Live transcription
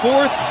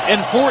4th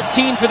and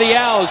 14 for the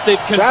Owls. They've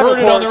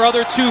converted on their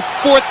other 2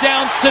 fourth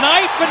downs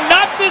tonight, but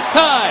not this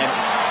time.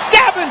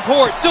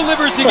 Davenport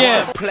delivers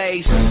again.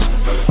 Place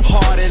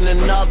hard in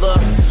another.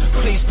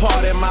 Please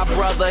pardon my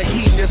brother.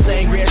 He's just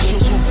angry at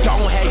shoes who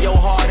don't have your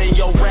heart in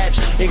your raps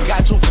and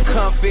got too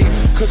comfy.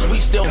 Cause we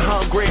still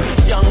hungry.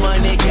 Young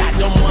money got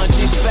them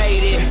munchies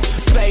faded.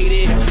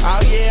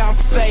 Oh yeah, I'm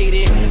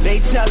faded. They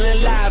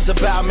telling lies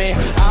about me.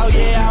 Oh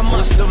yeah, I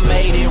must have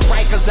made it.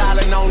 Rikers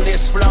Island on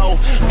this flow.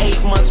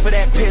 8 months for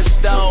that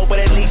pistol, but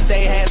at least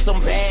they had some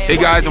bad. Hey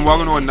guys, and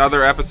welcome to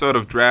another episode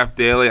of Draft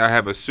Daily. I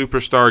have a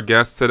superstar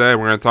guest today.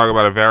 We're going to talk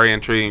about a very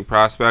intriguing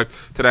prospect.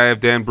 Today I have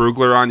Dane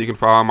Burgler on. You can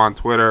follow him on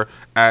Twitter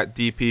at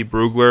DP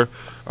Brugler.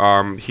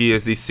 He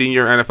is the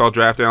senior NFL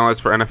draft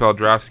analyst for NFL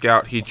Draft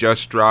Scout. He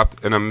just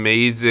dropped an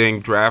amazing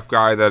draft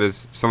guide that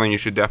is something you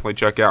should definitely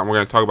check out. And we're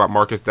going to talk about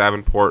Marcus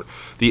Davenport,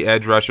 the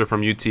edge rusher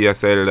from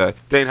UTSA today.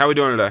 Dane, how are we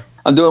doing today?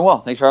 I'm doing well.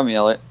 Thanks for having me,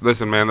 Elliot.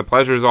 Listen, man, the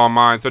pleasure is all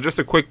mine. So just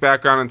a quick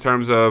background in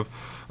terms of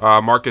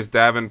Marcus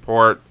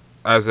Davenport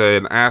as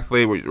an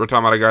athlete. We're talking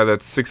about a guy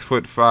that's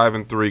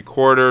 6'5"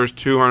 3/4",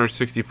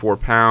 264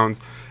 pounds,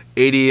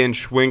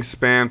 80-inch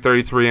wingspan,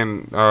 33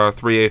 and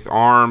 3/8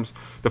 arms.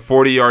 The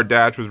 40-yard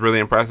dash was really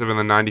impressive in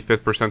the 95th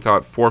percentile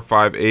at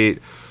 4.58.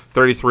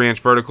 33-inch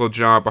vertical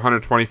jump,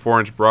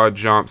 124-inch broad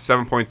jump,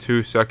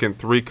 7.2 second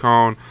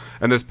 3-cone.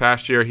 And this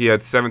past year, he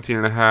had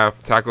 17.5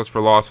 tackles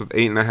for loss with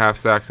 8.5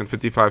 sacks and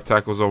 55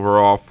 tackles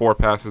overall, 4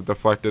 passes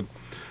deflected,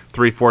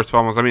 3 forced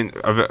fumbles. I mean,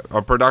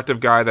 a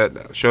productive guy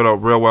that showed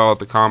up real well at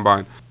the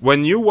combine.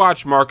 When you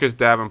watch Marcus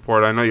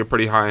Davenport, I know you're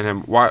pretty high on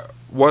him.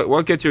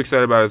 What gets you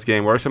excited about his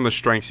game? What are some of the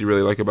strengths you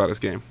really like about his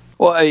game?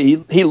 Well,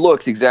 he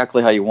looks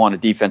exactly how you want a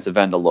defensive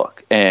end to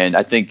look. And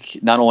I think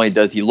not only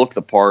does he look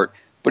the part,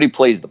 but he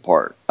plays the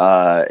part.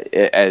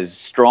 As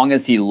strong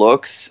as he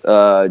looks,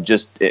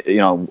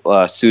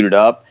 suited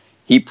up,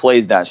 he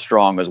plays that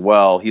strong as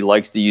well. He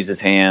likes to use his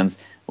hands,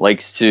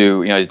 likes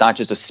to, he's not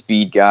just a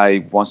speed guy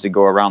who wants to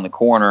go around the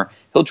corner.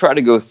 He'll try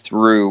to go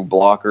through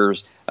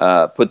blockers,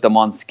 put them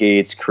on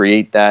skates,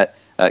 create that,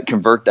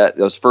 convert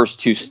those first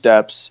 2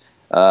 steps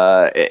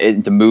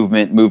into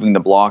moving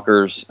the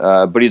blockers.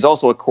 But he's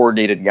also a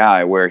coordinated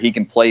guy where he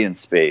can play in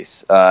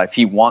space. If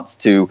he wants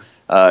to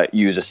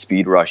use a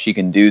speed rush, he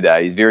can do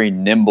that. He's very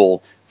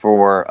nimble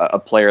for a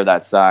player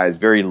that size,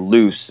 very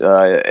loose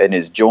in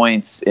his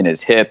joints, in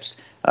his hips.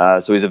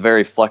 So he's a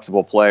very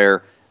flexible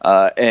player.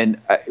 And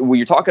when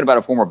you're talking about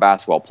a former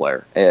basketball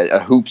player, a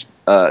hoops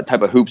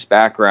type of hoops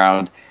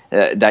background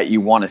that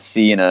you want to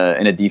see in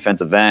a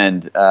defensive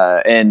end,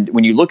 and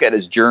when you look at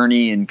his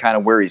journey and kind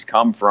of where he's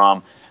come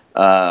from,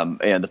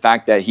 and the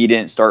fact that he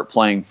didn't start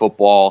playing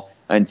football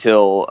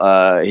until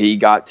he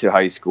got to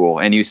high school,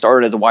 and he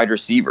started as a wide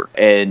receiver.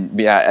 And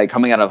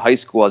coming out of high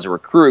school as a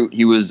recruit,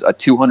 he was a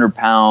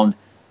 200-pound,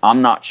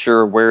 I'm not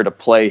sure where to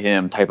play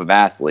him type of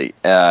athlete.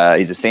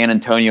 He's a San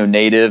Antonio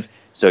native,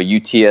 so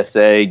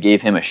UTSA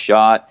gave him a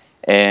shot.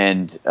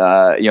 And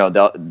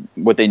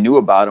what they knew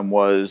about him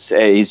was,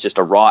 hey, he's just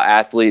a raw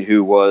athlete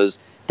who was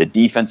the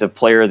defensive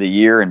player of the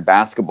year in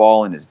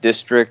basketball in his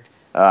district.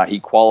 He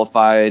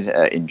qualified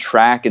in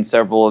track in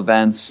several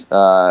events.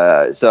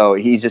 So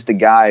he's just a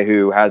guy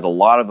who has a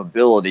lot of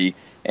ability,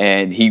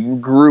 and he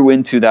grew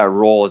into that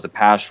role as a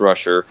pass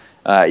rusher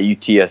at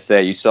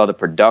UTSA. You saw the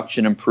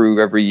production improve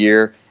every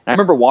year. And I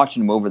remember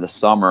watching him over the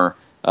summer,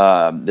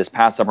 this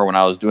past summer when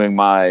I was doing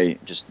my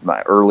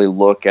early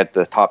look at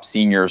the top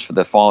seniors for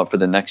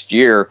the next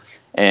year,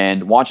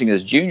 and watching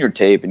his junior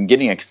tape and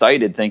getting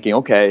excited, thinking,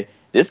 okay,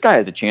 this guy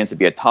has a chance to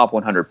be a top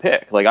 100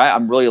 pick. Like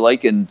I'm really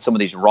liking some of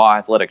these raw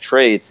athletic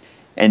traits.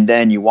 And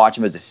then you watch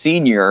him as a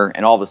senior,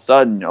 and all of a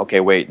sudden,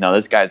 okay, wait, no,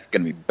 this guy's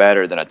going to be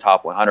better than a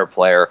top 100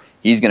 player.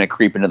 He's going to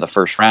creep into the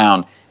first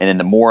round. And then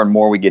the more and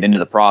more we get into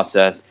the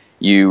process,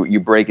 you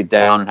break it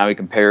down and how he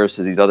compares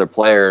to these other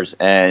players,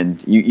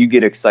 and you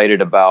get excited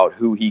about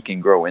who he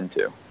can grow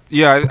into.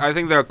 Yeah, I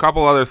think there are a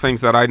couple other things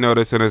that I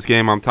noticed in his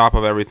game on top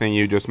of everything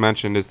you just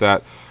mentioned is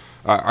that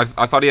I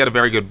thought he had a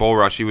very good bull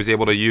rush. He was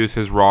able to use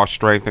his raw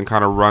strength and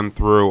kind of run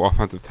through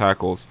offensive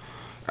tackles.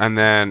 And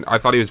then I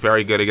thought he was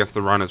very good against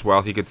the run as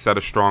well. He could set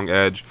a strong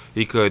edge.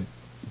 He could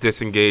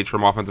disengage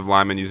from offensive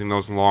linemen using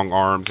those long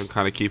arms and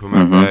kind of keep them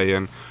at bay.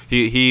 And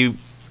he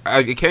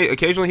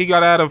occasionally he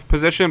got out of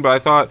position, but I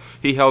thought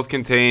he held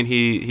contained.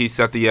 He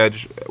set the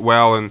edge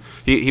well, and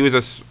he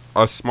was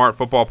a smart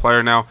football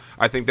player. Now,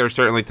 I think there's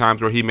certainly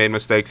times where he made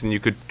mistakes and you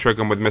could trick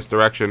him with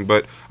misdirection.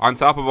 But on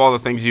top of all the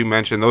things you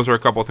mentioned, those are a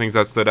couple of things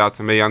that stood out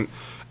to me.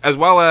 As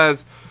well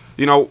as,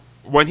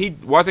 when he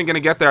wasn't going to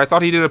get there, I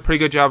thought he did a pretty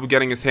good job of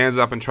getting his hands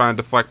up and trying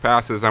to deflect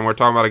passes. And we're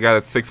talking about a guy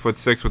that's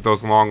 6'6" with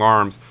those long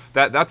arms.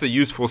 That's a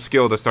useful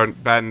skill to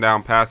start batting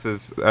down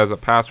passes as a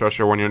pass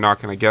rusher when you're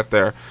not going to get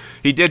there.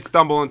 He did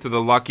stumble into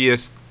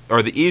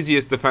the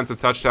easiest defensive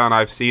touchdown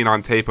I've seen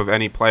on tape of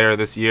any player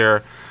this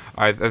year.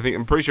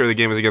 I'm pretty sure the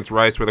game was against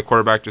Rice, where the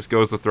quarterback just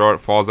goes to throw it,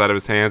 falls out of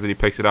his hands, and he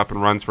picks it up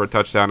and runs for a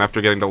touchdown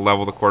after getting to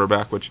level the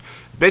quarterback, which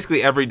is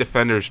basically every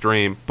defender's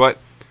dream. But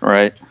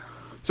right.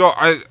 So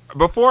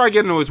before I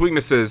get into his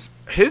weaknesses,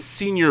 his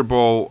Senior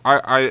Bowl,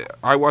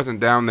 I wasn't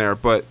down there,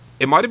 but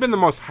it might have been the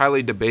most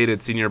highly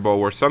debated Senior Bowl,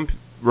 where some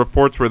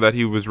reports were that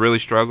he was really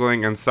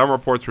struggling, and some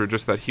reports were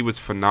just that he was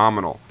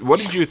phenomenal. What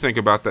did you think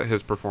about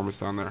his performance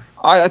down there?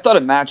 I thought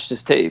it matched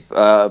his tape.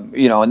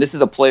 And this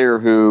is a player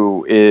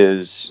who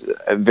is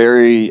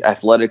very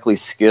athletically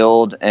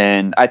skilled,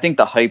 and I think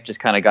the hype just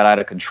kind of got out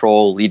of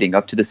control leading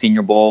up to the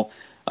Senior Bowl.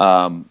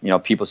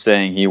 People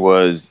saying he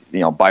was,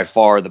 by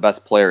far the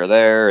best player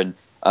there, and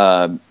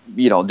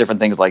different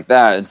things like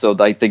that. And so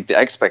I think the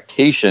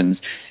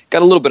expectations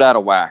got a little bit out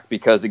of whack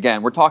because,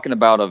 again, we're talking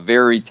about a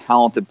very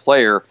talented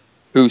player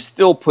who's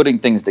still putting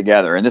things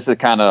together. And this is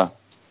kind of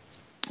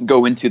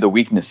go into the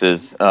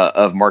weaknesses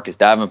of Marcus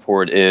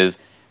Davenport is,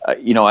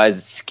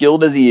 as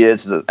skilled as he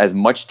is, as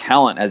much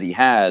talent as he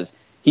has,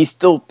 he's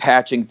still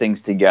patching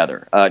things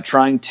together,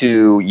 trying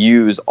to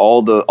use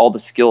all the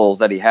skills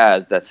that he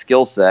has, that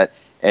skill set,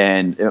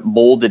 and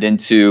mold it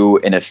into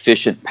an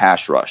efficient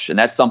pass rush. And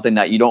that's something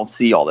that you don't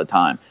see all the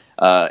time.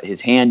 His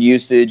hand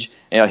usage,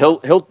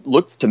 he'll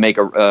look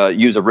to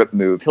use a rip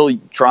move. He'll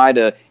try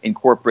to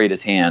incorporate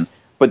his hands,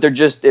 but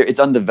it's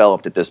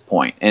undeveloped at this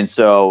point. And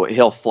so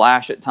he'll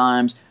flash at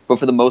times, but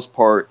for the most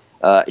part,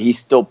 he's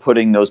still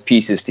putting those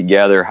pieces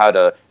together, how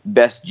to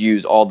best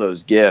use all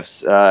those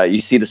gifts.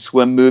 You see the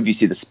swim move, you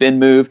see the spin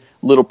move,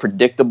 a little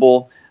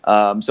predictable.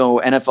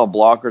 So NFL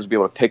blockers will be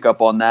able to pick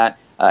up on that.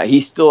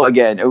 He's still,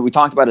 again, we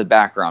talked about his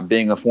background,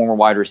 being a former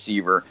wide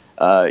receiver,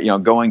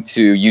 going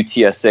to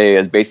UTSA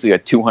as basically a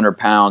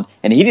 200-pound,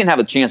 and he didn't have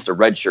a chance to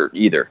redshirt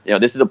either.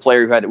 This is a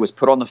player who was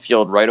put on the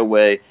field right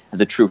away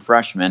as a true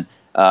freshman,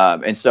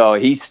 and so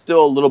he's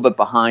still a little bit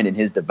behind in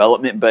his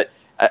development. But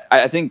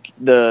I think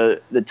the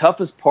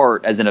toughest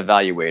part as an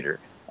evaluator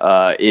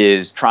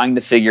is trying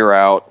to figure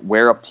out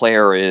where a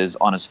player is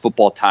on his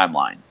football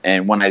timeline.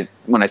 And when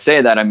I say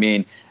that, I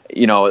mean,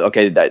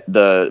 that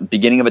the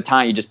beginning of a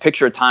time, you just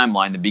picture a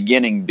timeline, the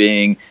beginning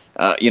being,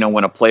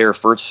 when a player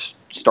first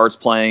starts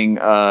playing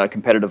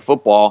competitive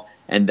football.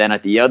 And then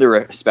at the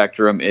other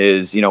spectrum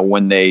is,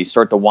 when they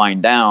start to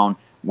wind down,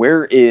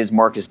 where is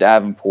Marcus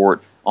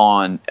Davenport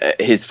on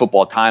his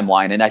football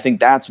timeline? And I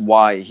think that's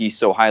why he's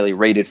so highly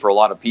rated for a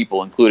lot of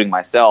people, including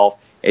myself,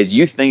 is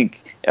you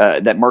think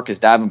that Marcus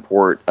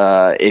Davenport,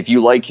 if you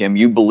like him,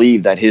 you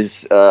believe that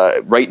his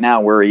right now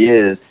where he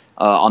is,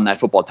 on that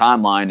football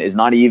timeline is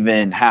not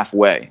even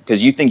halfway,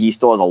 because you think he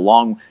still has a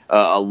long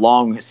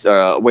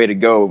way to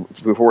go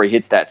before he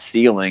hits that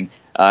ceiling,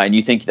 and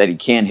you think that he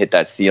can hit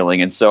that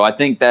ceiling. And so I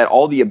think that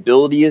all the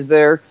ability is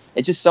there.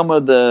 It's just some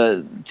of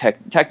the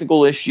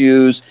technical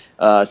issues,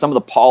 some of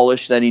the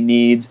polish that he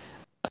needs.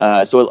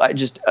 So I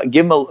just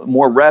give him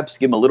more reps,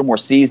 give him a little more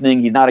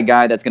seasoning. He's not a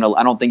guy I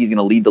don't think he's going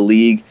to lead the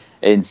league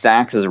in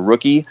sacks as a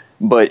rookie.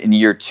 But in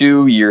year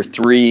 2, year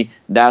 3,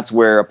 that's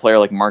where a player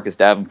like Marcus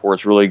Davenport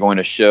is really going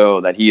to show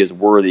that he is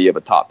worthy of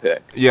a top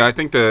pick. Yeah, I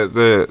think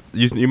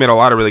you made a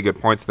lot of really good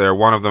points there.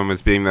 One of them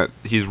is being that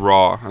he's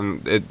raw,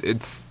 and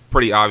it's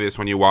pretty obvious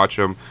when you watch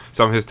him.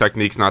 Some of his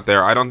technique's not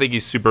there. I don't think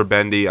he's super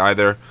bendy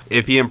either.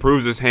 If he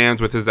improves his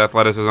hands with his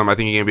athleticism, I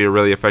think he can be a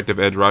really effective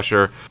edge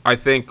rusher. I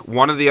think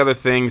one of the other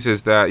things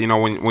is that,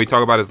 when we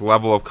talk about his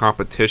level of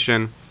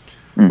competition,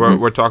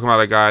 we're talking about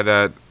a guy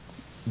that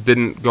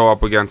didn't go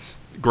up against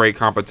great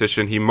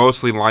competition. He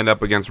mostly lined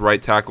up against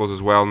right tackles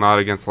as well, not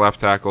against left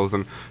tackles,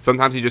 and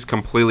sometimes he just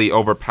completely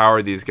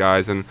overpowered these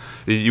guys, and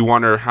you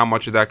wonder how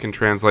much of that can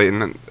translate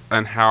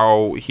and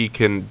how he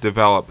can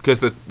develop,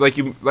 because like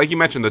you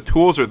mentioned, the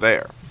tools are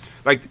there.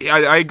 Like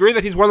I agree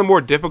that he's one of the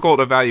more difficult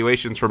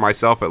evaluations for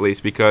myself, at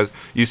least, because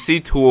you see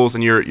tools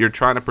and you're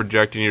trying to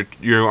project, and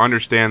you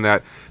understand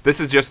that this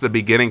is just the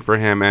beginning for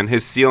him, and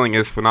his ceiling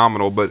is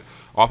phenomenal, but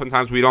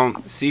oftentimes we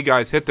don't see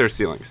guys hit their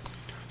ceilings.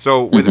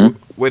 So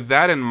with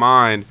that in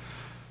mind,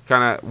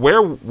 kind of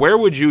where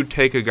would you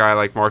take a guy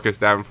like Marcus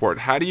Davenport?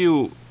 How do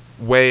you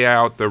weigh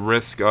out the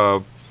risk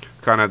of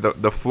kind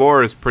of the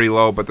floor is pretty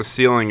low, but the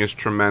ceiling is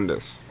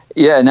tremendous?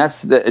 Yeah, and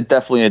that's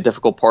definitely a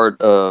difficult part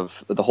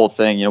of the whole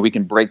thing. We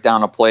can break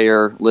down a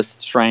player,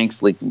 list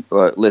strengths,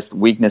 list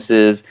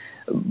weaknesses,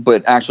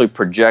 but actually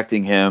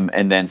projecting him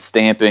and then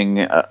stamping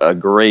a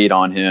grade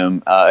on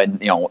him,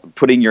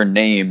 putting your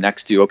name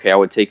next to, okay, I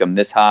would take him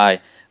this high.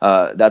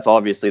 That's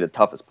obviously the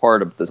toughest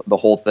part of the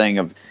whole thing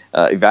of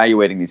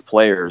evaluating these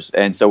players.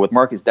 And so with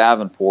Marcus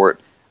Davenport,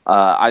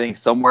 I think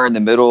somewhere in the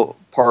middle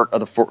part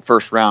of the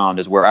first round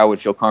is where I would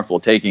feel comfortable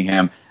taking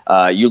him.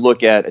 You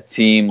look at a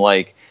team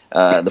like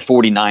the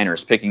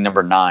 49ers picking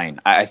number 9.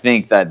 I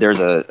think that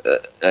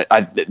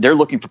they're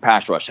looking for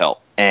pass rush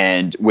help.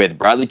 And with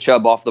Bradley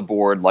Chubb off the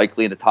board,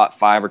 likely in the top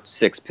 5 or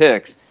 6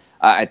 picks,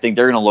 I think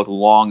they're going to look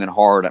long and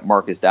hard at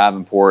Marcus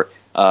Davenport.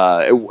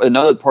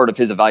 Another part of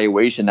his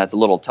evaluation that's a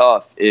little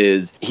tough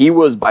is he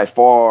was by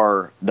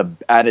far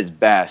at his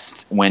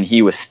best when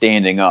he was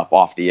standing up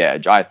off the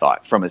edge, I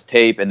thought, from his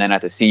tape. And then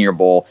at the Senior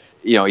Bowl,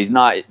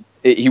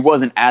 he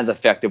wasn't as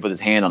effective with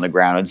his hand on the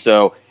ground. And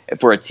so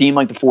for a team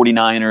like the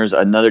 49ers,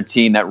 another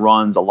team that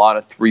runs a lot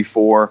of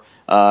 3-4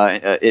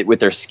 with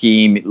their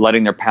scheme,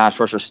 letting their pass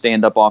rusher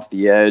stand up off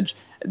the edge,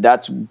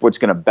 that's what's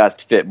going to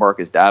best fit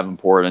Marcus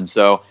Davenport. And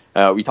so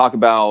we talk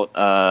about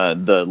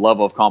the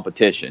level of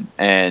competition,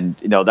 and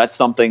that's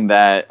something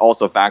that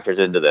also factors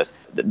into this.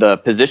 The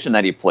position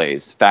that he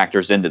plays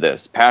factors into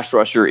this. Pass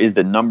rusher is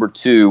the number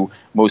 2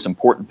 most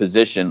important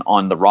position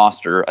on the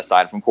roster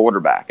aside from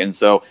quarterback, and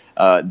so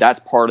that's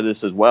part of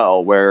this as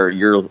well, where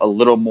you're a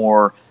little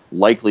more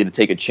likely to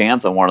take a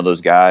chance on one of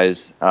those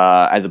guys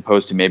as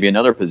opposed to maybe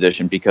another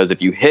position, because if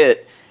you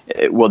hit,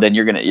 well, then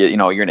you're gonna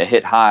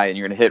hit high and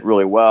you're gonna hit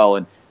really well.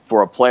 And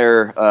for a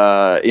player,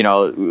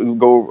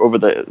 go over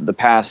the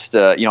past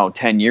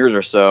 10 years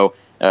or so,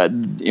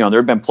 there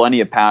have been plenty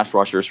of pass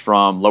rushers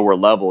from lower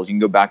levels. You can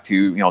go back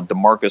to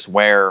DeMarcus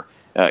Ware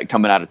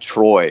coming out of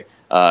Troy,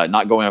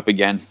 not going up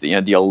against the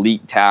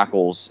elite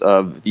tackles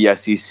of the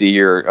SEC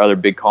or other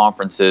big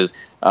conferences.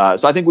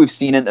 So I think we've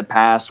seen it in the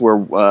past where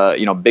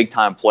big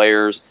time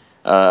players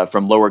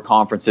from lower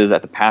conferences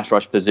at the pass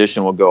rush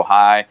position will go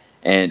high,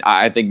 and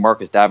I think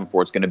Marcus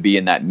Davenport's going to be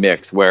in that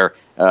mix where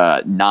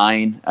 9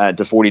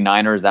 to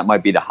 49ers, that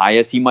might be the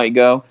highest he might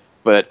go,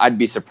 but I'd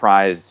be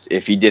surprised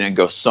if he didn't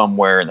go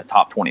somewhere in the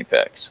top 20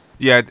 picks.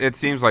 Yeah, it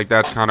seems like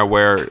that's kind of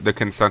where the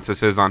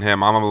consensus is on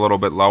him. I'm a little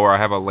bit lower. I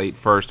have a late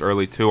first,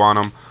 early 2 on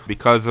him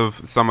because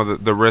of some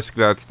of the risk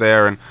that's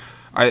there. And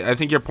I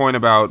think your point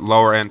about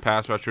lower-end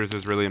pass rushers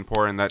is really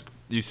important, that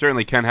you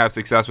certainly can have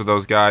success with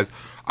those guys.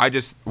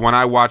 When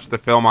I watch the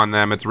film on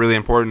them, it's really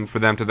important for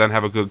them to then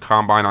have a good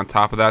combine on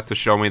top of that to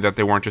show me that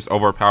they weren't just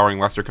overpowering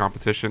lesser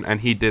competition, and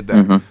he did that.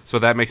 Mm-hmm. So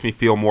that makes me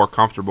feel more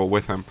comfortable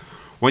with him.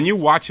 When you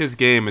watch his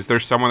game, is there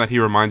someone that he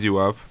reminds you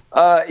of?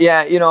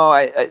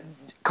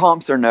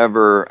 Comps are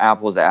never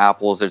apples to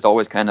apples. There's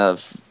always kind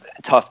of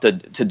tough to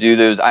do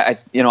those. I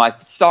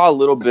saw a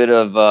little bit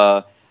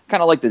of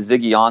kind of like the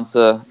Ziggy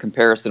Ansah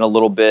comparison a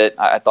little bit.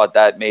 I thought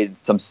that made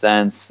some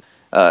sense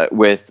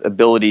with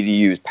ability to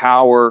use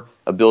power,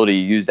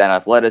 ability to use that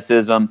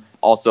athleticism.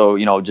 Also,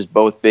 just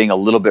both being a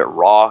little bit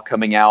raw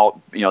coming out.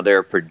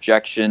 Their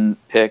projection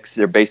picks,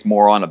 they're based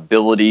more on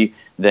ability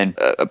than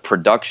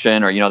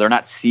production, or, they're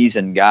not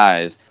seasoned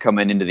guys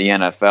coming into the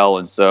NFL.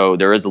 And so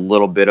there is a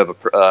little bit of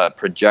a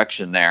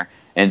projection there.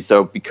 And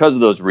so because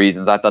of those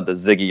reasons, I thought the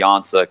Ziggy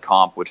Ansah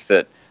comp would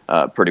fit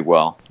pretty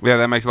well. Yeah,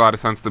 that makes a lot of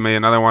sense to me.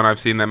 Another one I've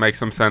seen that makes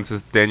some sense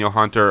is Daniel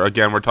Hunter.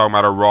 Again, we're talking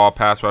about a raw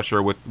pass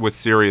rusher with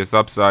serious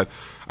upside.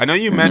 I know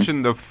you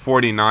mentioned the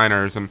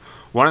 49ers, and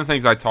one of the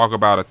things I talk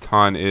about a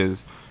ton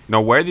is,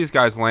 where these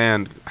guys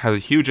land has a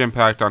huge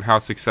impact on how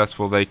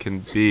successful they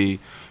can be,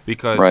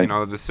 because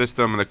the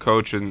system and the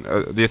coach and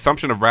the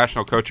assumption of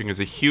rational coaching is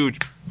a huge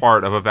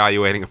part of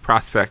evaluating a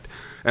prospect.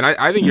 And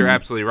I think you're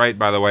absolutely right,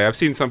 by the way. I've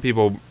seen some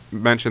people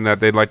mention that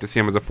they'd like to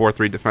see him as a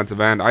 4-3 defensive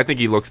end. I think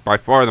he looks by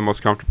far the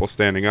most comfortable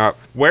standing up.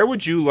 Where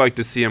would you like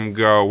to see him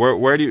go?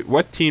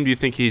 What team do you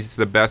think he's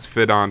the best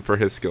fit on for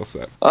his skill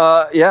set?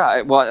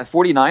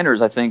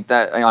 49ers, I think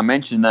that I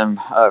mentioned them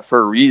for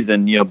a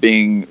reason,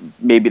 being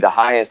maybe the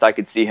highest I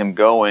could see him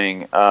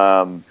going.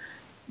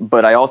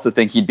 But I also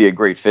think he'd be a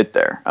great fit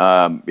there.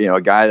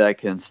 A guy that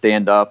can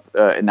stand up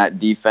in that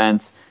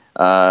defense.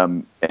 They're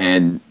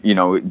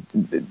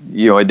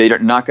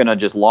not going to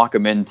just lock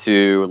them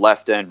into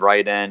left end,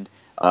 right end.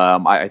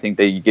 I think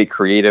they get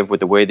creative with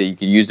the way that you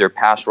can use their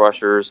pass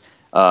rushers.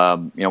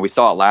 We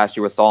saw it last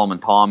year with Solomon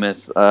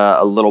Thomas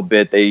a little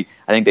bit. I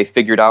think they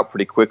figured out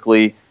pretty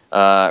quickly,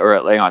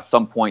 at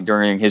some point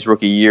during his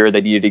rookie year,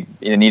 they need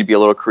to be a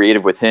little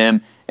creative with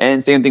him.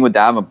 And same thing with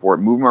Davenport.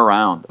 Move him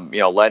around.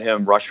 Let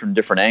him rush from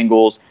different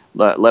angles.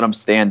 Let him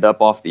stand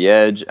up off the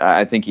edge.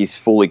 I think he's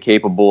fully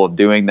capable of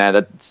doing that.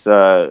 That's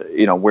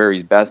where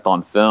he's best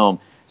on film.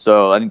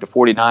 So I think the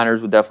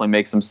 49ers would definitely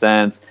make some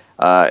sense.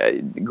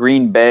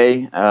 Green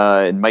Bay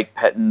and Mike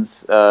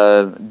Pettine's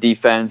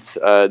defense,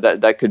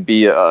 that could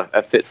be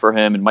a fit for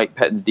him. And Mike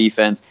Pettine's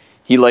defense,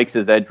 he likes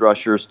his edge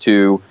rushers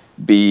to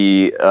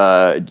be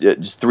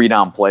just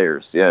 3-down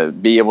players.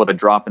 Be able to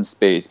drop in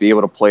space, be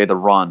able to play the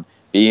run,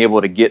 be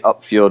able to get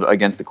upfield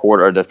against the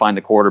quarter or to find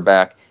the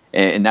quarterback.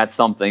 And that's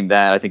something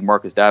that I think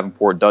Marcus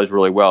Davenport does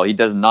really well. He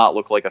does not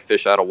look like a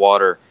fish out of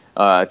water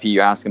if you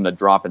ask him to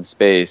drop in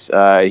space.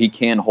 He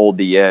can hold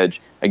the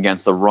edge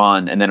against the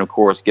run and then, of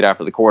course, get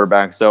after the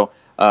quarterback. So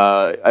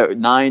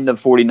 9 to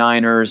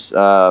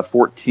 49ers,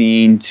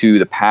 14 to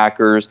the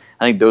Packers.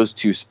 I think those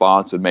two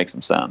spots would make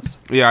some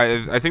sense.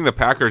 Yeah, I think the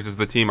Packers is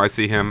the team I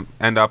see him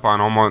end up on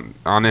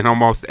in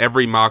almost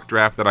every mock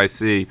draft that I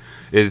see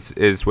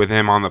is with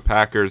him on the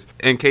Packers.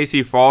 In case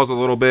he falls a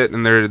little bit,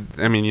 and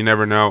you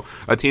never know.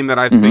 A team that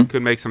I think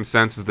could make some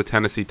sense is the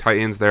Tennessee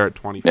Titans. They're at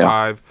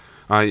 25.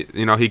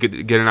 Yeah. He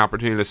could get an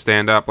opportunity to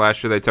stand up.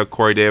 Last year they took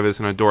Corey Davis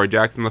and Adoree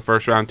Jackson in the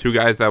first round, 2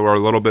 guys that were a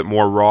little bit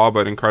more raw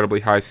but incredibly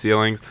high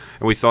ceilings,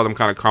 and we saw them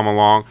kind of come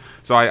along.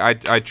 So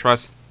I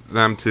trust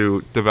them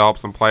to develop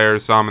some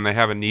players, and they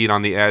have a need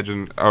on the edge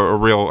and a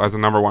real as a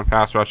number 1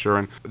 pass rusher,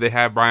 and they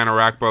have Brian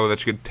Orakpo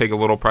that could take a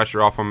little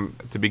pressure off him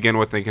to begin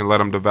with. They can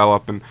let him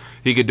develop, and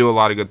he could do a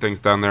lot of good things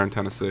down there in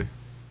Tennessee.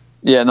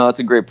 Yeah, no, that's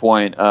a great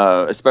point.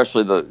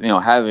 Especially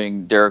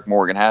having Derek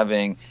Morgan,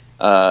 having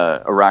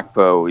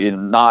Arakpo,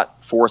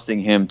 not forcing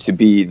him to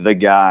be the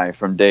guy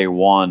from day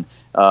one.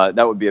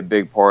 That would be a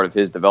big part of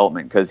his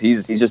development because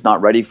he's just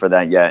not ready for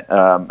that yet.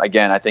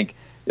 Again, I think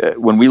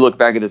when we look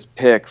back at this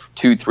pick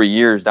 2-3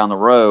 years down the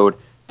road,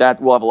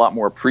 that we'll have a lot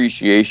more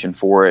appreciation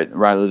for it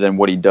rather than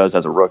what he does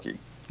as a rookie.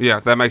 Yeah,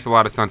 that makes a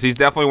lot of sense. He's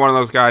definitely one of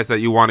those guys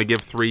that you want to give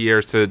 3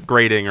 years to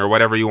grading or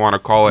whatever you want to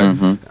call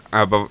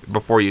it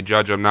before you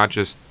judge him, not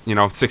just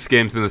 6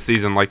 games in the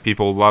season like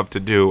people love to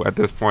do at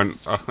this point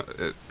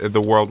in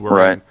the world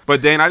we're in.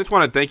 But Dane, I just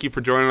want to thank you for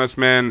joining us,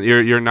 man.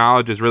 Your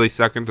knowledge is really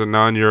second to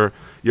none. You're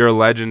a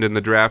legend in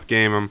the draft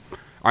game.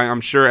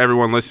 I'm sure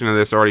everyone listening to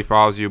this already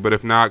follows you, but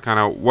if not, kind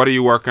of what are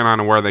you working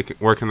on and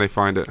where can they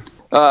find it?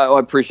 I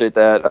appreciate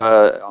that.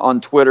 On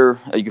Twitter,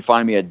 you can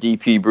find me at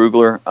DP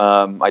Brugler.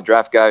 My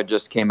draft guide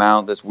just came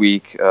out this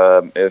week.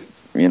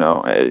 If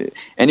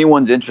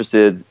anyone's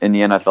interested in the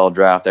NFL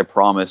draft, I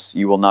promise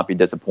you will not be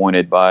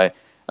disappointed by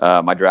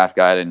my draft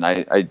guide.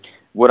 And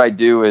what I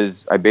do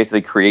is I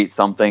basically create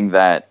something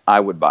that I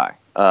would buy.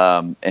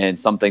 And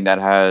something that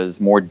has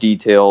more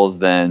details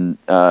than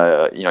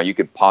you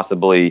could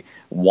possibly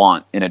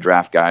want in a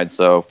draft guide.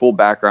 So full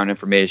background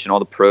information, all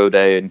the pro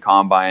day and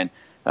combine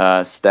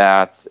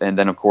stats, and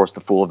then of course the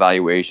full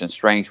evaluation,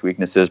 strengths,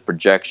 weaknesses,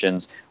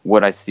 projections,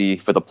 what I see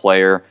for the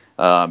player.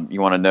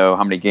 You want to know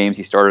how many games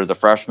he started as a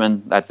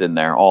freshman? That's in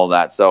there, all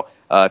that. So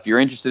if you're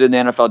interested in the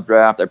NFL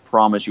draft, I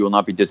promise you will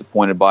not be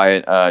disappointed by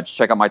it. Just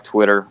check out my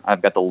Twitter.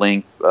 I've got the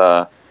link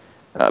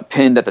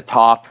pinned at the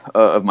top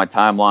of my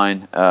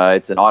timeline.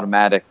 It's an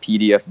automatic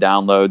PDF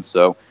download.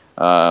 So,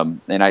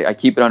 and I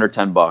keep it under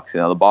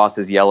 $10. The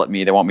bosses yell at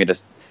me. They want me to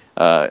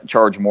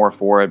charge more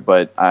for it,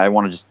 but I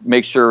want to just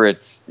make sure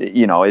it's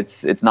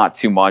not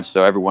too much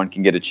so everyone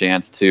can get a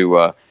chance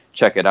to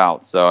check it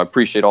out. So I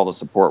appreciate all the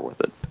support with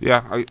it.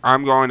 Yeah,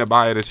 I'm going to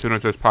buy it as soon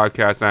as this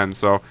podcast ends.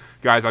 So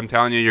guys, I'm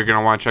telling you, you're going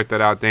to want to check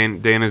that out.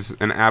 Dane is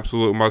an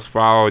absolute must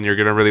follow, and you're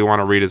going to really want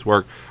to read his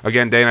work.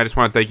 Again, Dane, I just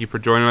want to thank you for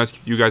joining us.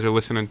 You guys are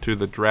listening to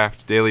the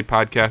Draft Daily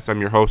Podcast.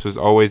 I'm your host, as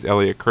always,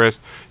 Elliot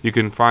Christ. You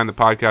can find the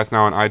podcast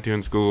now on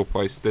iTunes, Google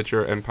Play,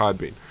 Stitcher, and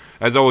Podbean.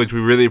 As always,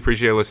 we really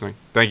appreciate listening.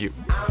 Thank you.